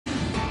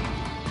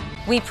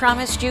We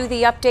promised you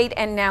the update,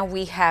 and now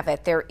we have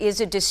it. There is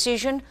a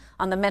decision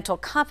on the mental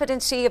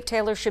competency of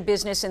Taylor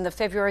Schabusiness in the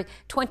February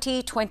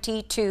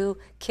 2022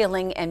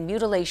 killing and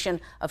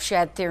mutilation of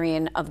Shad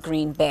Therian of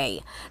Green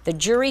Bay. The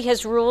jury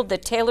has ruled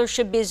that Taylor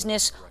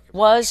Schabusiness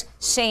was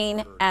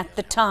sane at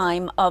the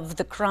time of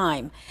the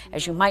crime.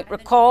 As you might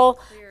recall,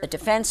 the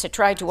defense had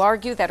tried to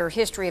argue that her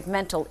history of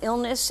mental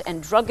illness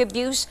and drug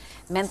abuse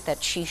meant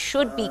that she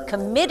should be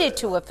committed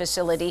to a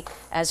facility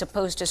as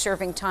opposed to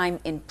serving time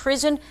in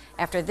prison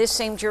after this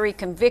same jury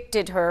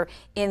convicted her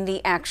in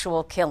the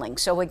actual killing.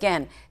 So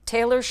again,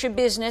 Taylor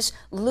Schabusiness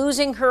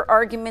losing her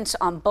arguments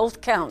on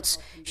both counts.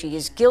 She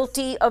is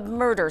guilty of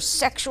murder,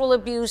 sexual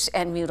abuse,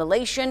 and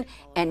mutilation,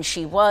 and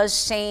she was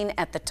sane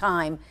at the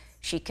time.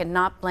 She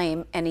cannot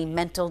blame any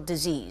mental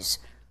disease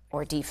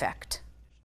or defect.